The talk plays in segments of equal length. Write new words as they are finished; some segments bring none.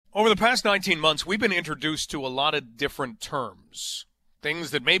Over the past 19 months, we've been introduced to a lot of different terms,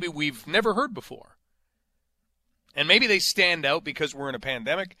 things that maybe we've never heard before. And maybe they stand out because we're in a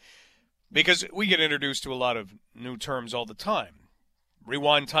pandemic, because we get introduced to a lot of new terms all the time.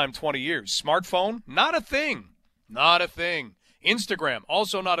 Rewind time 20 years. Smartphone, not a thing. Not a thing. Instagram,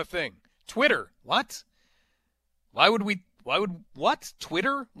 also not a thing. Twitter, what? What?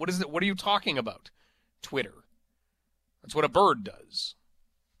 Twitter? What is it? What are you talking about? Twitter. That's what a bird does.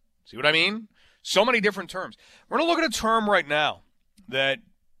 See what I mean? So many different terms. We're going to look at a term right now that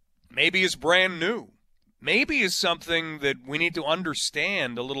maybe is brand new. Maybe is something that we need to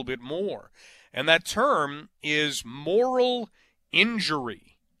understand a little bit more. And that term is moral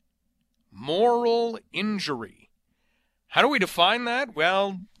injury. Moral injury. How do we define that?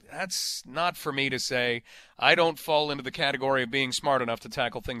 Well, that's not for me to say. I don't fall into the category of being smart enough to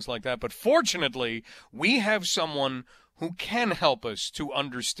tackle things like that. But fortunately, we have someone who can help us to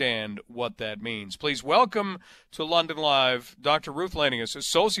understand what that means. Please welcome to London Live Dr. Ruth Lanius,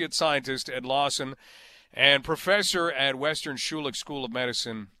 Associate Scientist at Lawson and Professor at Western Schulich School of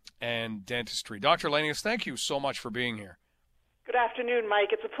Medicine and Dentistry. Dr. Lanius, thank you so much for being here. Good afternoon, Mike.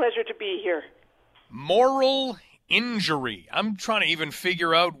 It's a pleasure to be here. Moral injury. I'm trying to even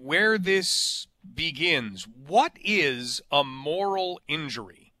figure out where this begins. What is a moral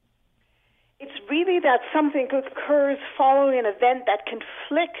injury? It's really that something occurs following an event that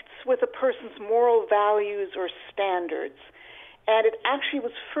conflicts with a person's moral values or standards. And it actually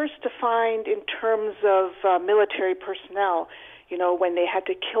was first defined in terms of military personnel. You know, when they had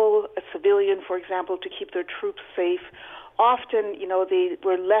to kill a civilian, for example, to keep their troops safe, often, they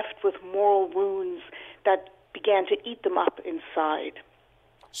were left with moral wounds that began to eat them up inside.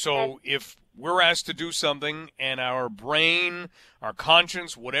 So if we're asked to do something and our brain, our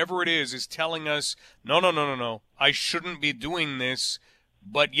conscience, whatever it is telling us, no, I shouldn't be doing this,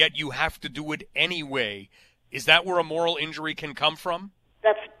 but yet you have to do it anyway, is that where a moral injury can come from?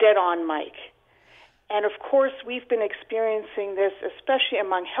 That's dead on, Mike. And of course, we've been experiencing this, especially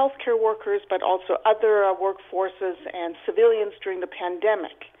among healthcare workers, but also other workforces and civilians during the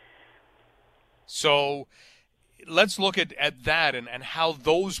pandemic. So let's look at that and how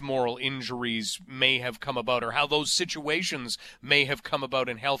those moral injuries may have come about, or how those situations may have come about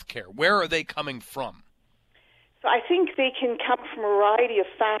in healthcare. Where are they coming from? So I think they can come from a variety of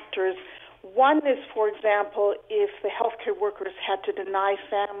factors. One is, for example, if the healthcare workers had to deny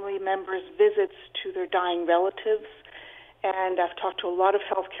family members visits to their dying relatives. And I've talked to a lot of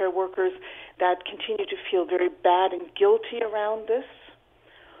healthcare workers that continue to feel very bad and guilty around this.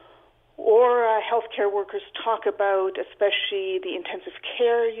 Or healthcare workers talk about, especially the intensive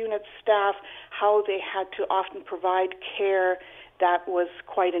care unit staff, how they had to often provide care that was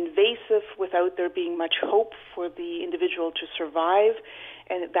quite invasive without there being much hope for the individual to survive.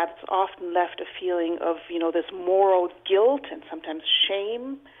 And that's often left a feeling of, this moral guilt and sometimes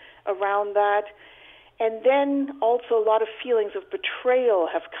shame around that. And then also a lot of feelings of betrayal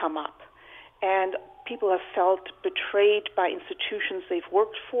have come up. And people have felt betrayed by institutions they've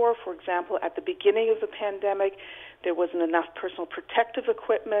worked for. For example, at the beginning of the pandemic, there wasn't enough personal protective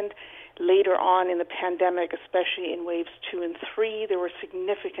equipment. Later on in the pandemic, especially in waves 2 and 3, there were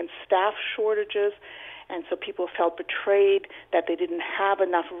significant staff shortages. And so people felt betrayed that they didn't have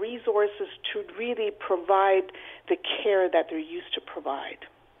enough resources to really provide the care that they're used to provide.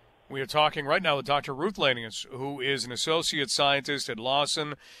 We are talking right now with Dr. Ruth Lanius, who is an associate scientist at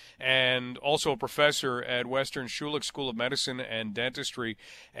Lawson and also a professor at Western Schulich School of Medicine and Dentistry.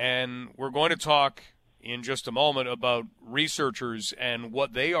 And we're going to talk in just a moment about researchers and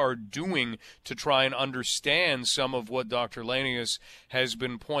what they are doing to try and understand some of what Dr. Lanius has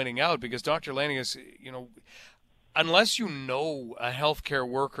been pointing out. Because Dr. Lanius, unless you know a healthcare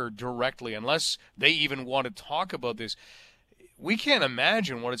worker directly, unless they even want to talk about this, we can't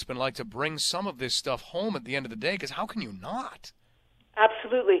imagine what it's been like to bring some of this stuff home at the end of the day, because how can you not?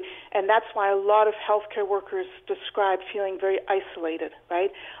 Absolutely. And that's why a lot of healthcare workers describe feeling very isolated, right?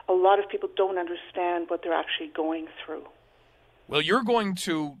 A lot of people don't understand what they're actually going through. Well, you're going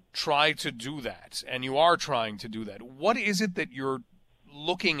to try to do that, and you are trying to do that. What is it that you're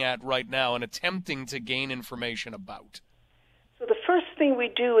looking at right now and attempting to gain information about? So the first thing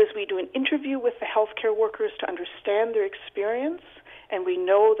we do is we do an interview with the healthcare workers to understand their experience, and we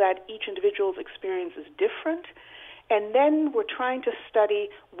know that each individual's experience is different. And then we're trying to study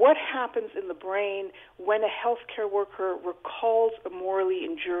what happens in the brain when a healthcare worker recalls a morally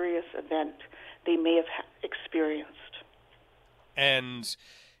injurious event they may have experienced. And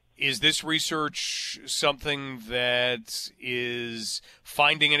is this research something that is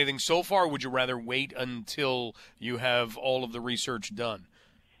finding anything so far, or would you rather wait until you have all of the research done?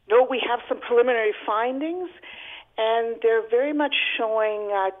 No, we have some preliminary findings, and they're very much showing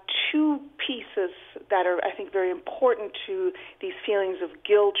two pieces that are, I think, very important to these feelings of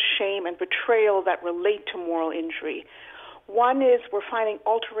guilt, shame, and betrayal that relate to moral injury. One is we're finding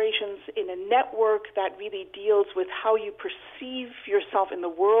alterations in a network that really deals with how you perceive yourself in the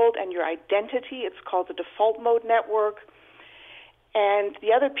world and your identity. It's called the default mode network. And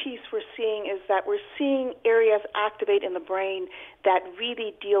the other piece we're seeing is that we're seeing areas activate in the brain that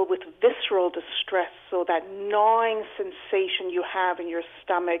really deal with visceral distress, so that gnawing sensation you have in your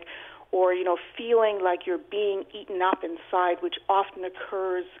stomach, or, feeling like you're being eaten up inside, which often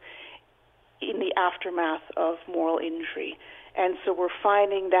occurs in the aftermath of moral injury. And so we're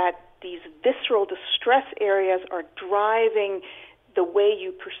finding that these visceral distress areas are driving the way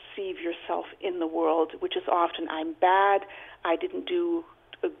you perceive yourself in the world, which is often, I'm bad, I didn't do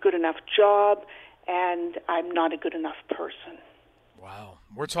a good enough job, and I'm not a good enough person. Wow.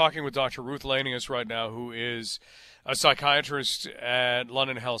 We're talking with Dr. Ruth Lanius right now, who is a psychiatrist at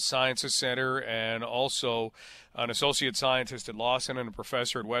London Health Sciences Centre and also an associate scientist at Lawson and a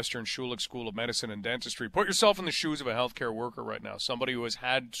professor at Western Schulich School of Medicine and Dentistry. Put yourself in the shoes of a healthcare worker right now, somebody who has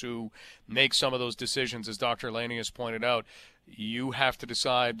had to make some of those decisions, as Dr. Lanius pointed out. You have to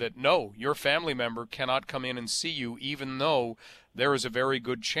decide that, no, your family member cannot come in and see you, even though there is a very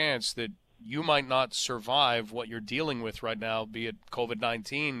good chance that you might not survive what you're dealing with right now, be it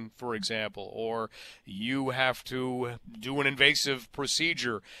COVID-19, for example, or you have to do an invasive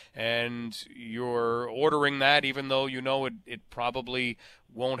procedure and you're ordering that even though you know it probably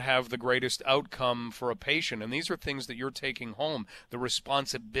won't have the greatest outcome for a patient. And these are things that you're taking home, the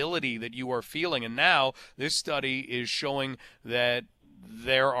responsibility that you are feeling. And now this study is showing that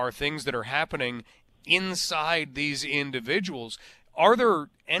there are things that are happening inside these individuals. Are there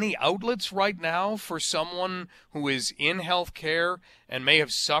any outlets right now for someone who is in healthcare and may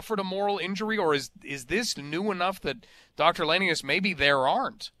have suffered a moral injury, or is this new enough that, Dr. Lanius, maybe there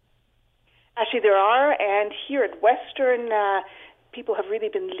aren't? Actually, there are, and here at Western, people have really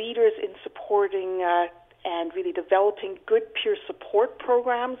been leaders in supporting and really developing good peer support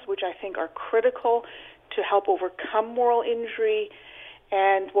programs, which I think are critical to help overcome moral injury.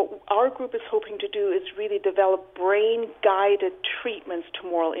 And what our group is hoping to do is really develop brain-guided treatments to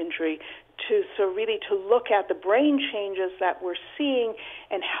moral injury, to look at the brain changes that we're seeing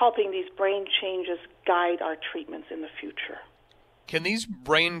and helping these brain changes guide our treatments in the future. Can these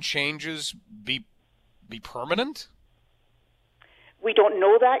brain changes be permanent? We don't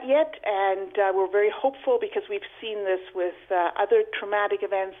know that yet, and we're very hopeful because we've seen this with other traumatic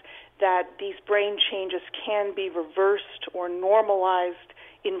events, that these brain changes can be reversed or normalized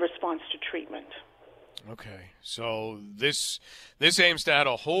in response to treatment. Okay, so this aims to add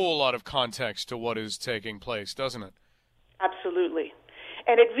a whole lot of context to what is taking place, doesn't it? Absolutely.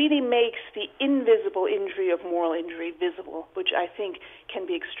 And it really makes the invisible injury of moral injury visible, which I think can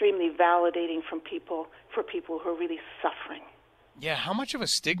be extremely validating for people who are really suffering. Yeah, how much of a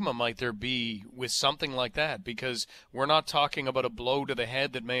stigma might there be with something like that? Because we're not talking about a blow to the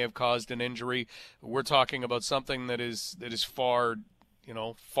head that may have caused an injury. We're talking about something that is far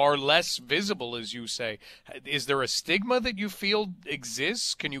less visible, as you say. Is there a stigma that you feel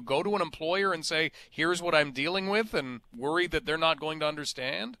exists? Can you go to an employer and say, here's what I'm dealing with, and worry that they're not going to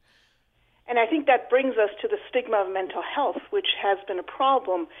understand? And I think that brings us to the stigma of mental health, which has been a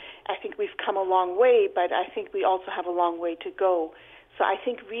problem. I think we've come a long way, but I think we also have a long way to go. So I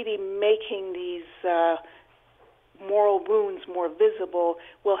think really making these moral wounds more visible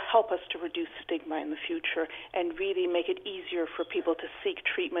will help us to reduce stigma in the future and really make it easier for people to seek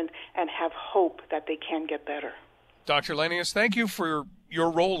treatment and have hope that they can get better. Dr. Lanius, thank you for your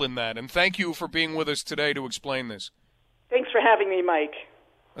role in that, and thank you for being with us today to explain this. Thanks for having me, Mike.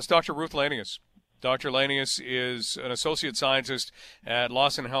 That's Dr. Ruth Lanius. Dr. Lanius is an associate scientist at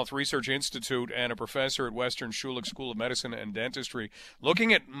Lawson Health Research Institute and a professor at Western Schulich School of Medicine and Dentistry,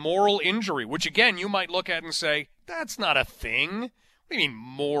 looking at moral injury, which, again, you might look at and say, that's not a thing. What do you mean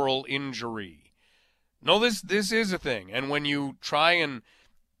moral injury? No, this is a thing. And when you try and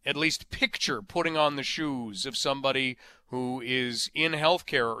at least picture putting on the shoes of somebody who is in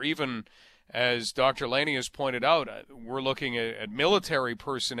healthcare, or even, as Dr. Lanius pointed out, we're looking at military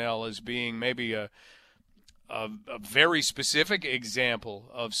personnel as being maybe a very specific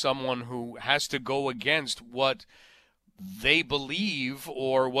example of someone who has to go against what they believe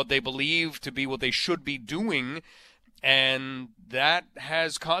or what they believe to be what they should be doing, and that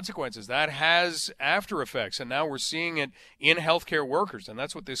has consequences. That has after effects, and now we're seeing it in healthcare workers, and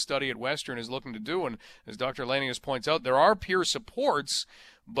that's what this study at Western is looking to do. And as Dr. Lanius points out, there are peer supports,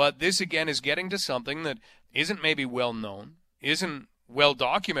 but this, again, is getting to something that isn't maybe well known, isn't well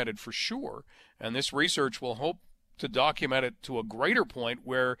documented for sure, and this research will hope to document it to a greater point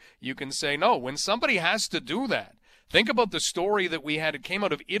where you can say, no, when somebody has to do that, think about the story that we had. It came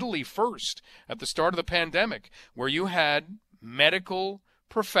out of Italy first at the start of the pandemic, where you had medical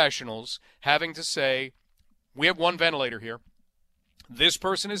professionals having to say, we have one ventilator here. This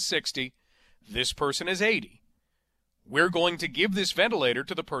person is 60. This person is 80. We're going to give this ventilator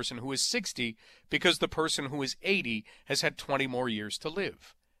to the person who is 60 because the person who is 80 has had 20 more years to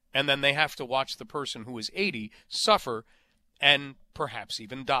live. And then they have to watch the person who is 80 suffer and perhaps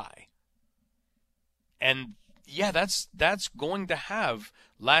even die. And yeah, that's going to have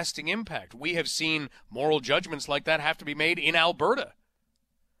lasting impact. We have seen moral judgments like that have to be made in Alberta.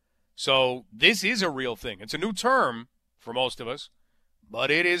 So this is a real thing. It's a new term for most of us,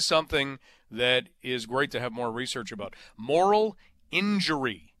 but it is something that is great to have more research about. Moral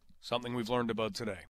injury, something we've learned about today.